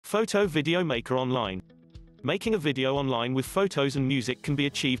Photo Video Maker Online. Making a video online with photos and music can be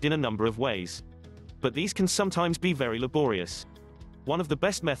achieved in a number of ways. But these can sometimes be very laborious. One of the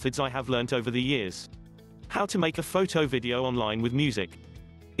best methods I have learnt over the years, how to make a photo video online with music,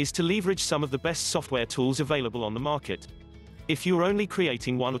 is to leverage some of the best software tools available on the market. If you are only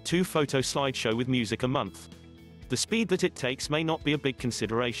creating 1 or 2 photo slideshow with music a month, the speed that it takes may not be a big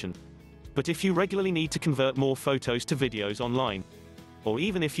consideration. But if you regularly need to convert more photos to videos online, or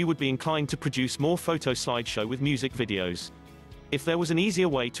even if you would be inclined to produce more photo slideshow with music videos, if there was an easier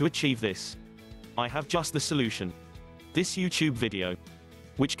way to achieve this, I have just the solution. This YouTube video,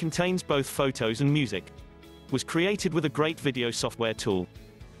 which contains both photos and music, was created with a great video software tool,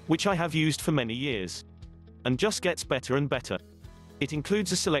 which I have used for many years, and just gets better and better. It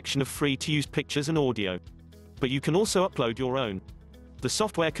includes a selection of free-to-use pictures and audio, but you can also upload your own. The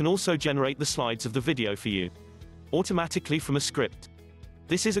software can also generate the slides of the video for you, automatically from a script.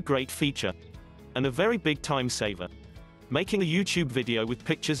 This is a great feature, and a very big time saver. Making a YouTube video with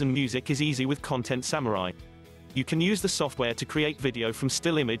pictures and music is easy with Content Samurai. You can use the software to create video from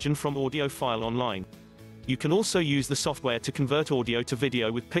still image and from audio file online. You can also use the software to convert audio to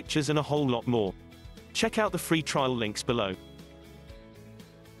video with pictures and a whole lot more. Check out the free trial links below.